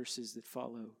in the verses that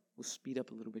follow. We'll speed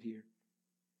up a little bit here.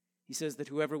 He says that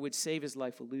whoever would save his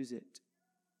life will lose it.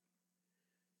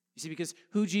 You see, because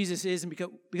who Jesus is and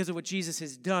because of what Jesus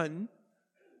has done,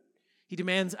 he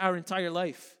demands our entire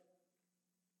life.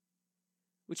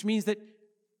 Which means that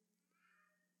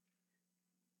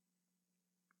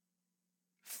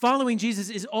following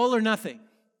Jesus is all or nothing.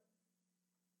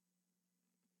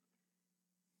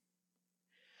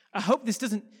 I hope this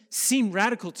doesn't seem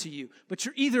radical to you, but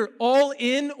you're either all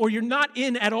in or you're not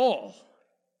in at all.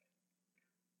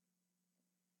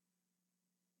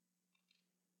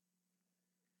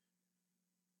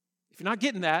 If you're not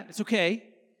getting that, it's okay.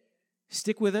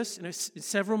 Stick with us. In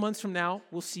several months from now,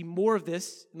 we'll see more of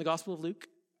this in the Gospel of Luke.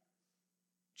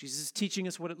 Jesus is teaching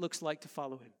us what it looks like to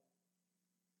follow him.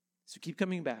 So keep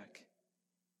coming back.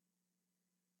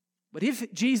 But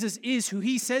if Jesus is who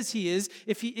he says he is,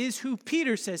 if he is who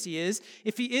Peter says he is,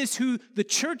 if he is who the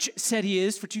church said he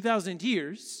is for 2,000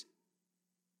 years,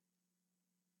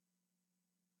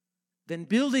 then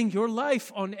building your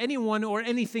life on anyone or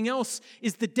anything else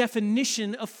is the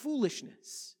definition of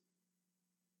foolishness.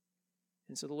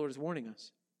 And so the Lord is warning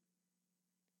us.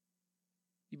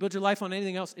 You build your life on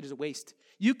anything else, it is a waste.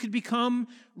 You could become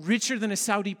richer than a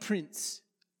Saudi prince,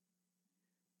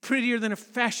 prettier than a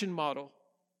fashion model,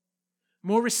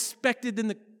 more respected than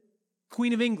the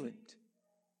Queen of England.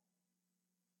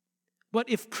 But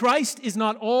if Christ is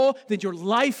not all, then your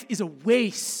life is a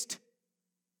waste.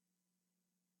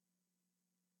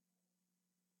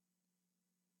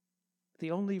 The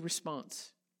only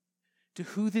response to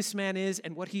who this man is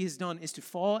and what he has done is to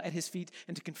fall at his feet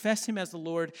and to confess him as the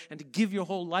Lord and to give your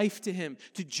whole life to him,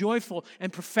 to joyful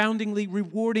and profoundly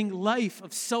rewarding life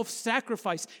of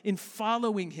self-sacrifice in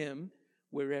following him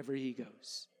wherever he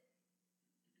goes.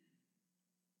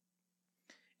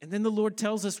 And then the Lord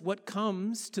tells us what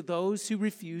comes to those who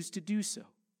refuse to do so.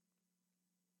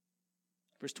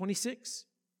 Verse 26.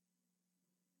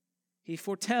 He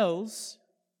foretells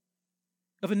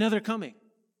of another coming,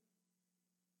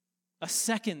 a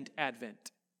second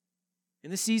advent. In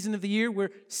this season of the year,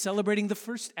 we're celebrating the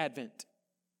first advent.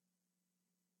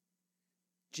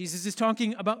 Jesus is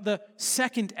talking about the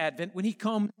second advent when he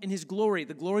comes in his glory,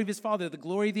 the glory of his Father, the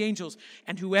glory of the angels.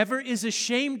 And whoever is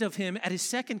ashamed of him at his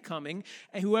second coming,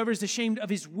 and whoever is ashamed of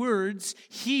his words,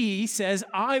 he says,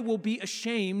 I will be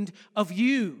ashamed of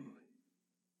you.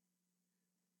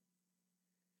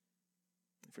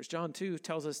 1 John 2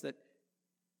 tells us that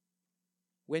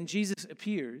when Jesus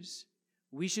appears,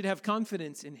 we should have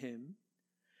confidence in him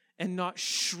and not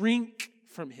shrink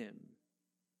from him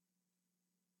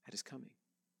at his coming.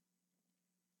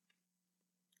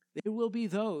 There will be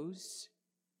those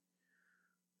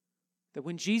that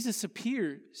when Jesus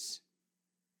appears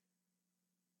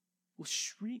will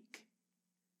shrink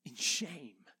in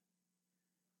shame.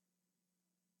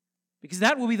 Because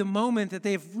that will be the moment that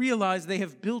they have realized they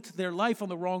have built their life on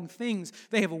the wrong things.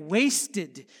 They have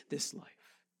wasted this life.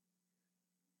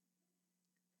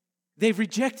 They've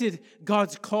rejected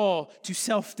God's call to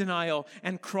self-denial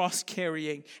and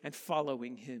cross-carrying and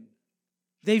following him.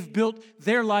 They've built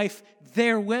their life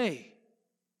their way.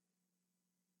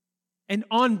 And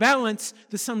on balance,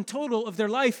 the sum total of their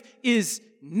life is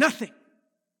nothing.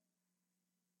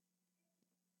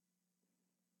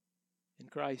 And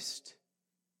Christ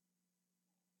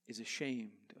is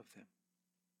ashamed of them.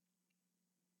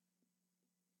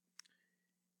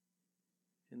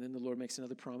 And then the Lord makes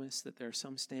another promise that there are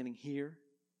some standing here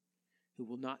who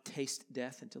will not taste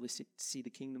death until they see the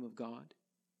kingdom of God.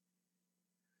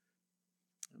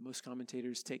 Most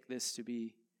commentators take this to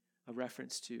be a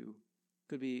reference to,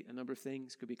 could be a number of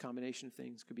things, could be a combination of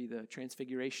things, could be the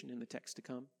transfiguration in the text to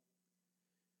come,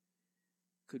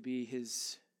 could be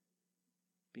his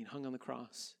being hung on the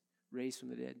cross, raised from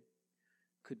the dead,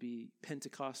 could be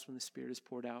Pentecost when the Spirit is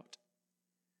poured out,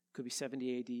 could be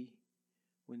 70 AD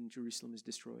when Jerusalem is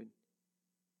destroyed.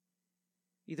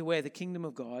 Either way, the kingdom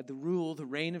of God, the rule, the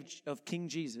reign of King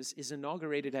Jesus is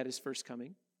inaugurated at his first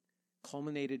coming,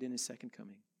 culminated in his second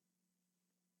coming.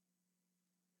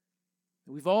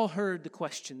 We've all heard the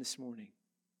question this morning.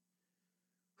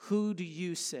 Who do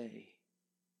you say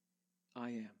I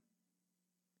am?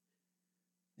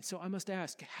 And so I must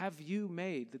ask, have you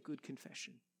made the good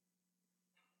confession?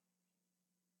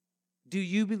 Do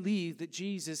you believe that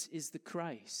Jesus is the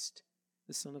Christ,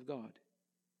 the Son of God,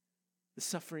 the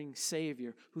suffering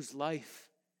Savior whose life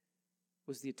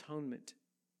was the atonement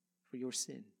for your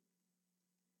sin?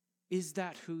 Is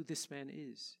that who this man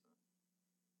is?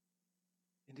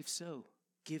 And if so,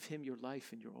 give him your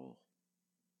life and your all.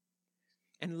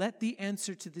 And let the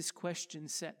answer to this question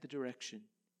set the direction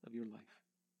of your life.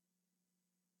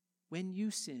 When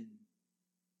you sin,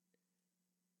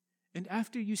 and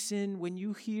after you sin, when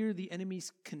you hear the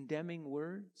enemy's condemning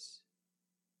words,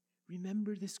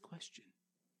 remember this question.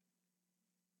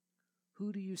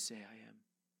 Who do you say I am?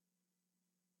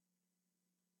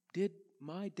 Did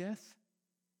my death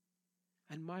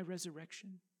and my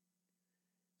resurrection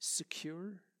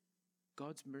secure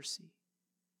God's mercy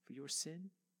for your sin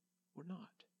or not?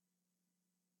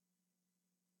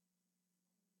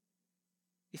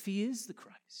 If he is the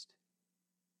Christ,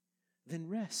 then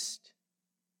rest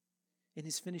in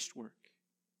his finished work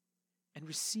and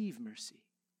receive mercy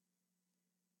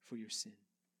for your sin.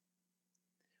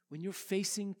 When you're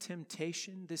facing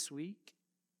temptation this week,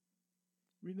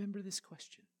 remember this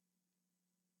question.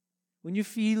 When you're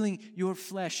feeling your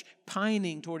flesh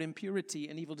pining toward impurity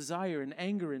and evil desire and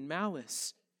anger and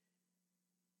malice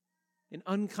and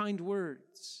unkind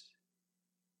words,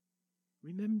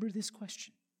 remember this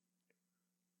question.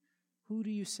 Who do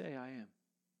you say I am?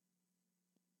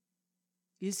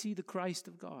 Is he the Christ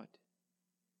of God,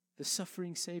 the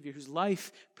suffering Savior whose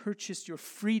life purchased your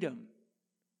freedom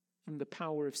from the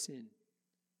power of sin?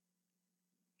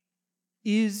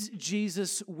 Is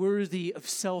Jesus worthy of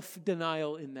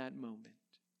self-denial in that moment?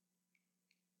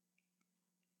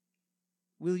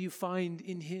 Will you find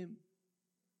in him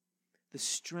the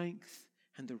strength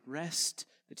and the rest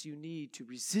that you need to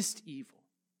resist evil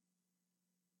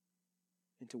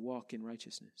and to walk in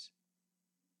righteousness?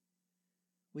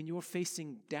 When you're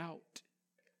facing doubt,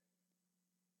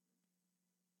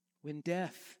 when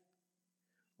death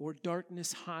or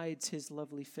darkness hides his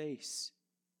lovely face,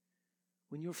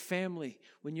 when your family,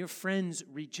 when your friends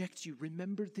reject you,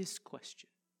 remember this question.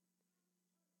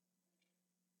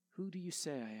 Who do you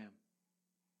say I am?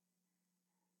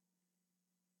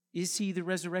 Is he the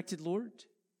resurrected Lord?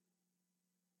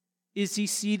 Is he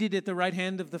seated at the right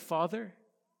hand of the Father?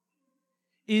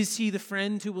 Is he the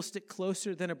friend who will stick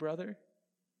closer than a brother?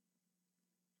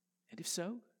 And if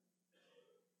so,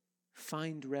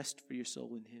 find rest for your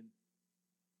soul in him.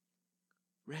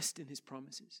 Rest in his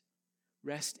promises.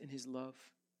 Rest in his love.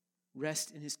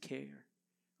 Rest in his care.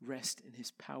 Rest in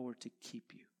his power to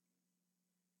keep you.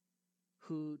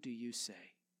 Who do you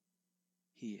say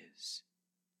he is?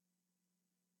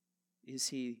 Is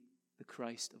he the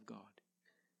Christ of God?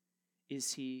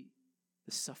 Is he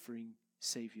the suffering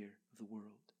Savior of the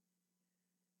world?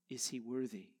 Is he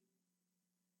worthy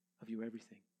of your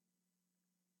everything?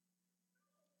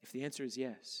 If the answer is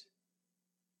yes,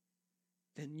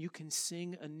 then you can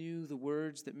sing anew the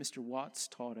words that Mr. Watts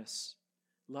taught us.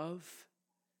 Love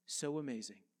so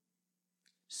amazing,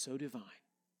 so divine,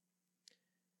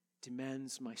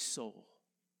 demands my soul,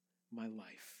 my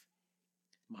life,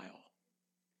 my all.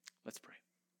 Let's pray.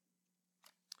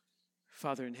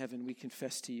 Father in heaven, we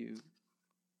confess to you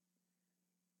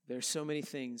there are so many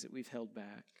things that we've held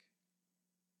back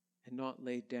and not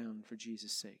laid down for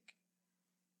Jesus' sake.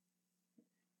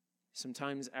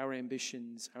 Sometimes our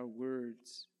ambitions, our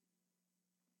words,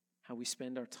 how we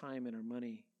spend our time and our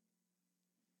money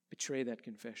betray that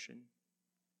confession.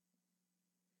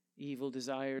 Evil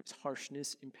desires,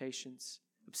 harshness, impatience,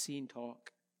 obscene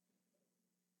talk.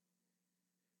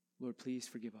 Lord, please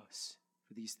forgive us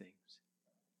for these things.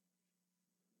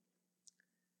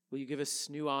 Will you give us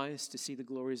new eyes to see the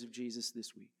glories of Jesus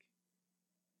this week?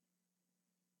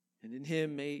 And in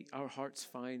him may our hearts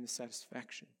find the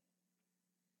satisfaction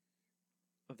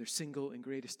of their single and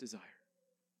greatest desire.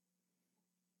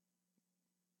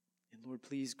 And Lord,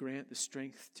 please grant the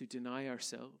strength to deny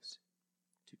ourselves,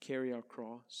 to carry our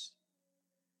cross,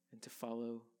 and to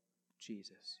follow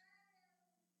Jesus.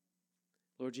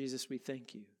 Lord Jesus, we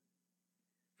thank you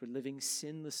for living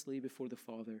sinlessly before the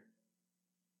Father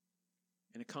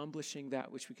and accomplishing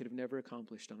that which we could have never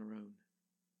accomplished on our own.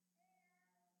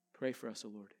 Pray for us, O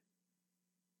Lord.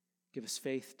 Give us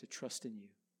faith to trust in you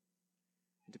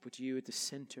and to put you at the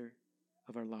center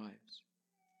of our lives.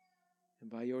 And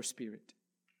by your Spirit,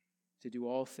 to do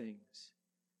all things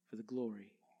for the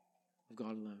glory of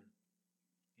God alone.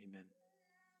 Amen.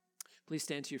 Please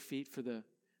stand to your feet for the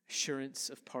assurance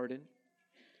of pardon.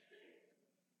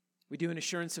 We do an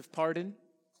assurance of pardon.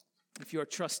 If you are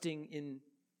trusting in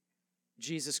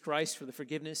Jesus Christ for the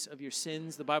forgiveness of your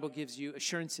sins, the Bible gives you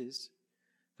assurances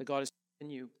that God is in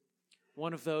you.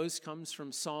 One of those comes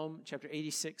from Psalm chapter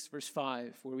 86, verse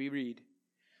 5, where we read,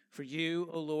 "For you,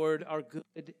 O Lord, are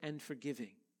good and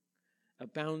forgiving,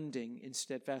 abounding in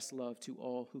steadfast love to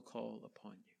all who call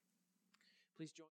upon you." Please join